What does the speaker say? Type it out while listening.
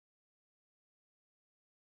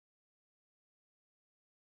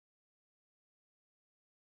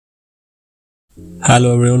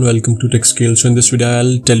Hello everyone, welcome to TechScale. So in this video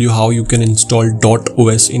I'll tell you how you can install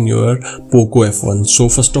DotOS in your POCO F1. So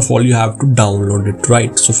first of all you have to download it,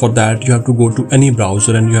 right? So for that you have to go to any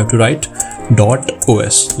browser and you have to write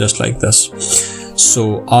DotOS just like this.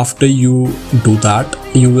 So after you do that,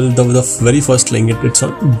 you will the very first link it's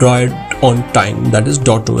on Droid on time, that is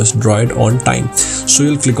DotOS Droid on time. So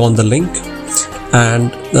you'll click on the link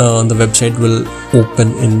and the website will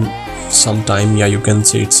open in sometime. Yeah, you can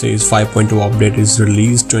see it says 5.0 update is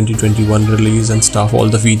released, 2021 release and stuff, all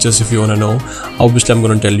the features if you want to know. Obviously I'm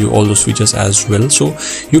going to tell you all those features as well. So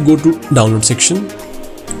you go to download section.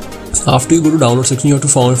 After you go to download section, you have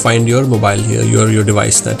to find your mobile here, your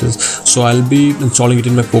device that is. So I'll be installing it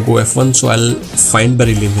in my POCO F1, so I'll find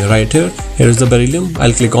beryllium here, right here. Here is the beryllium.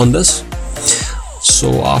 I'll click on this.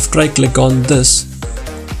 So after I click on this,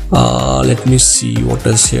 let me see what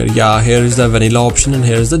is here. Yeah, here is the vanilla option and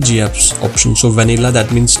here is the GApps option. So vanilla,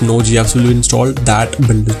 that means no GApps will be installed, that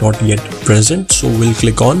build is not yet present. So we'll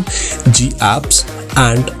click on GApps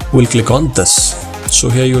and we'll click on this. So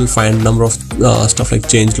here you will find number of stuff like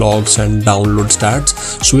change logs and download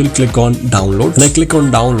stats. So we'll click on download. When I click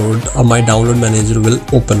on download, my download manager will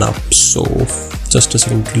open up. So just a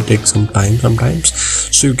second, it will take some time sometimes.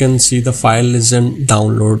 So you can see the file is in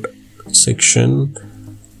download section.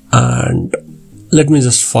 And let me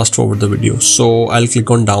just fast forward the video. So I'll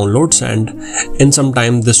click on downloads and in some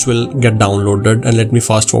time this will get downloaded, and let me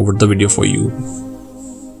fast forward the video for you.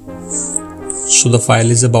 So the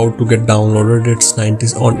file is about to get downloaded. It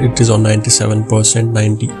is on 97%,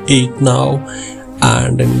 98 now,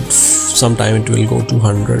 and in some time it will go to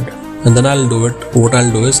 100. And then I'll do it. What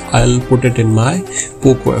I'll do is I'll put it in my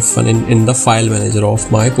POCO F1 in the file manager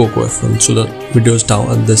of my POCO F1. So the video is down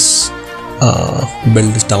and this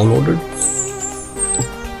build is downloaded.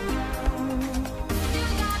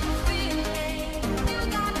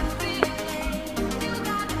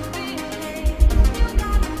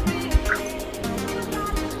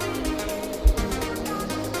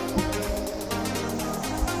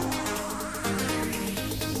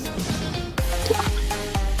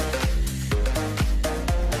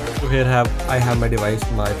 So here I have my device,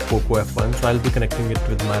 my POCO F1. So I'll be connecting it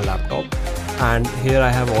with my laptop. And here I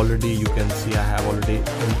have already, you can see I have already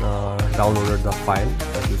downloaded the file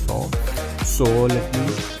as you saw. So let me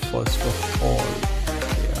first of all,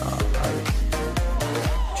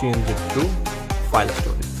 I'll change it to file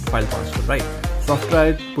transfer, right? So after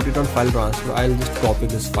I put it on file transfer, I'll just copy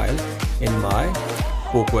this file in my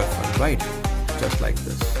POCO F1, right? Just like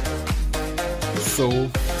this. So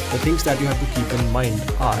the things that you have to keep in mind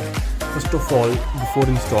are, first of all, before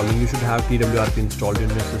installing, you should have TWRP installed in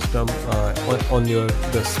your system. On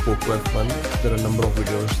this POCO F1, there are a number of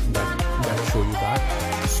videos that show you that.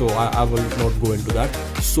 So I will not go into that.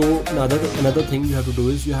 So another thing you have to do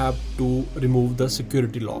is you have to remove the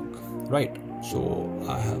security lock, right? So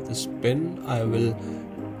I have this pin. I will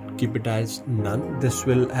keep it as none. This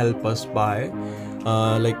will help us by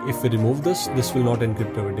like if we remove this will not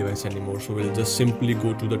encrypt our device anymore. So we'll just simply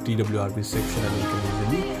go to the TWRP section and we can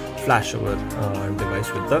easily flash our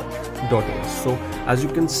device with the DotOS. So as you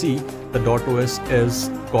can see, the DotOS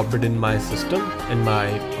is copied in my system, in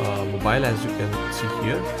my mobile, as you can see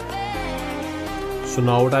here. So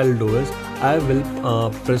now what I'll do is I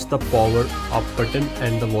will press the power up button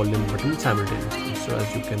and the volume button simultaneously. So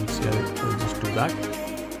as you can see, I'll just do that.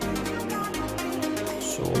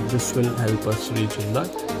 So this will help us reach in the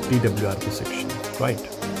TWRP section, right?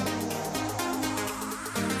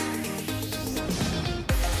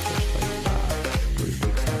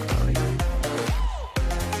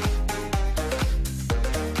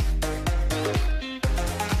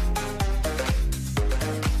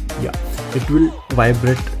 Yeah, it will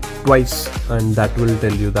vibrate twice and that will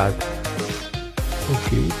tell you that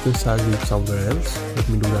okay, this has reached somewhere else. Let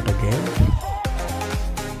me do that again.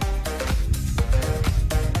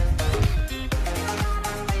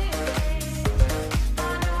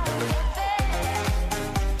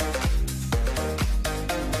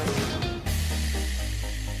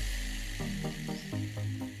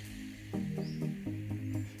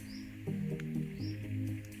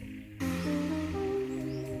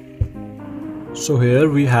 So here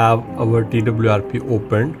we have our TWRP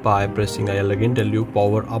opened by pressing, I'll again tell you,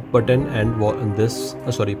 power up button and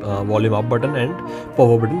volume up button and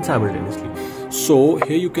power button simultaneously. So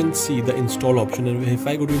here you can see the install option, and if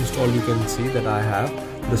I go to install, you can see that I have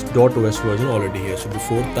this DotOS version already here. So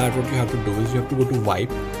before that, what you have to do is you have to go to wipe,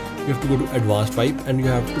 you have to go to advanced wipe, and you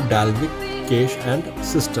have to Dalvik, cache and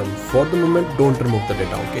system. For the moment, don't remove the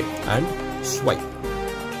data, okay? And swipe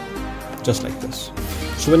just like this.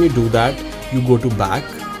 So when you do that, you go to back,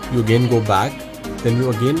 you again go back then you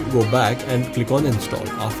again go back and click on install.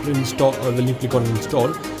 After install, when you click on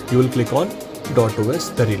install, you will click on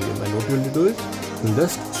DotOS beryllium, and what you will do is you will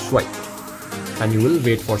just swipe and you will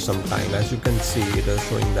wait for some time. As you can see, it is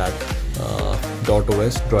showing that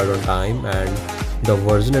DotOS Droid on time, and the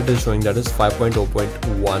version it is showing that is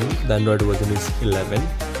 5.0.1. the Android version is 11,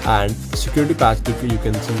 and security patch you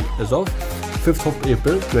can see is of 5th of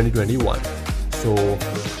April 2021. So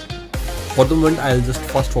for the moment, I'll just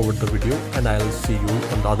fast forward the video and I'll see you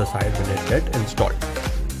on the other side when it gets installed.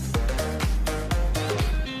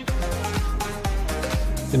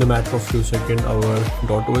 In a matter of few seconds, our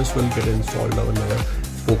DotOS will get installed on our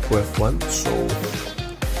POCO F1. So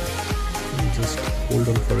just hold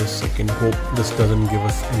on for a second. Hope this doesn't give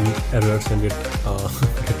us any errors and it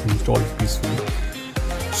gets installed peacefully.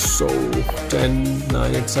 So 10,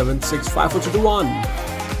 9, 8, 7, 6, 5, 4, 3, 2, 1,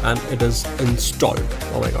 and it is installed.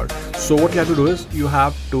 Oh my god. So what you have to do is you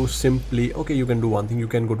have to simply, okay, you can do one thing. You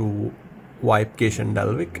can go to wipe cache and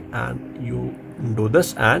Dalvik and you do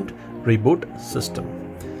this and reboot system.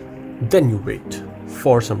 Then you wait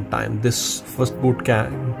for some time. This first boot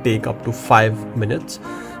can take up to 5 minutes.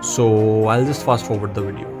 So I'll just fast forward the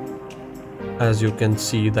video. As you can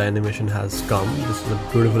see, the animation has come. This is a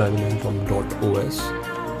beautiful animation from DotOS.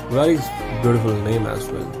 Very beautiful name as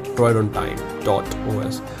well. Droid on time,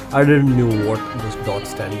 DotOS. I didn't know what this dot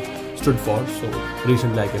stood for, so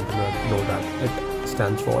recently I came to know that it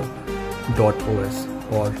stands for DotOS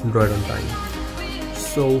or Droid on time.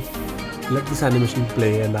 So let this animation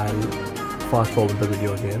play and I'll fast forward the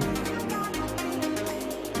video again.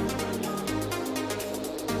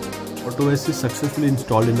 DotOS is successfully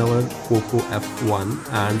installed in our POCO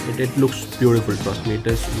F1 and it looks beautiful. Trust me, it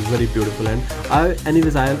is very beautiful. And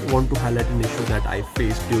anyways, I want to highlight an issue that I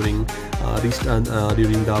faced during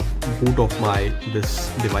the boot of this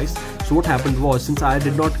device. So what happened was, since I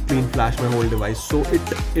did not clean flash my whole device, so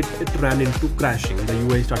it ran into crashing. The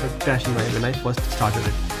UI started crashing when I first started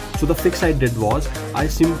it. So the fix I did was I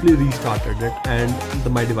simply restarted it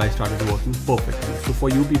and my device started working perfectly. So for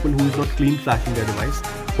you people who is not clean flashing their device,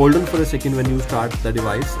 hold on for a second when you start the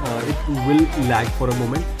device. It will lag for a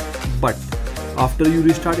moment, but after you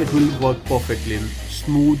restart it will work perfectly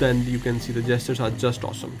smooth and you can see the gestures are just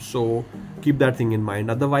awesome. So keep that thing in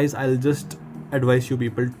mind. Otherwise, I'll just advise you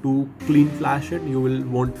people to clean flash it. You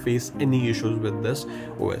won't face any issues with this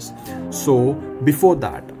OS. So before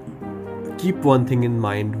that, keep one thing in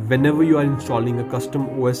mind. Whenever you are installing a custom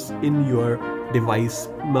OS in your device,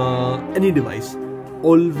 any device,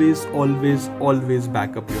 always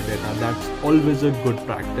back up your data. That's always a good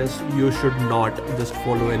practice. You should not just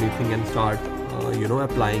follow anything and start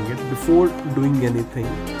applying it. Before doing anything,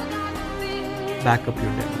 back up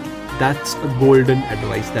your data. That's a golden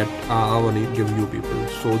advice that I want to give you people.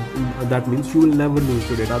 So that means you will never lose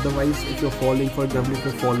your data. Otherwise, if you're following, for example, if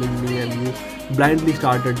you're following me and you blindly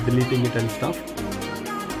started deleting it and stuff,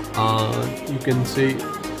 you can say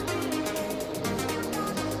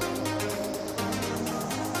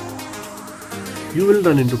you will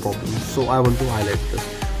run into problems. So I want to highlight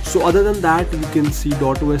this. So other than that, you can see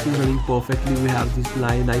DotOS is running perfectly. We have these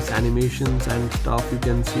nice animations and stuff. You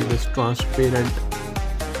can see this transparent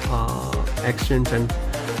accents, and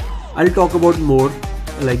I'll talk about more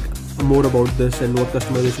about this and what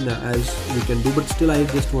customization as we can do. But still, I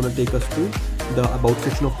just want to take us to the about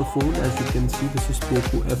section of the phone. As you can see, this is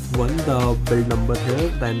POCO F1. The build number here,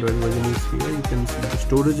 the Android version is here. You can see the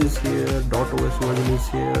storage is here, DotOS version is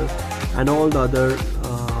here, and all the other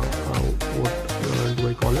what do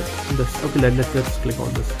I call it? This. Okay, let's click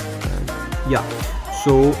on this. And yeah,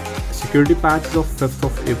 so security patch is of 5th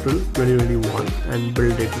of April 2021 and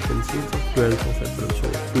build date you can see it's of 12th of April,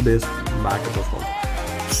 so 2 days back it was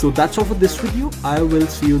launched. So that's all for this video. I will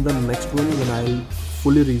see you in the next one when I'll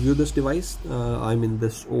fully review this device. I mean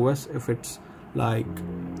this OS, if it's like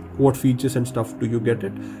what features and stuff do you get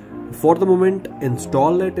it. For the moment,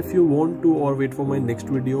 install it if you want to, or wait for my next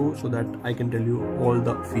video so that I can tell you all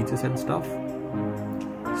the features and stuff.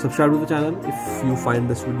 Subscribe to the channel if you find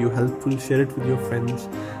this video helpful. Share it with your friends.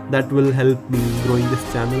 That will help me growing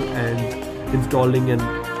this channel and installing and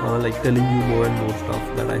telling you more and more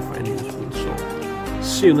stuff that I find useful. So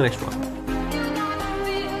see you in the next one.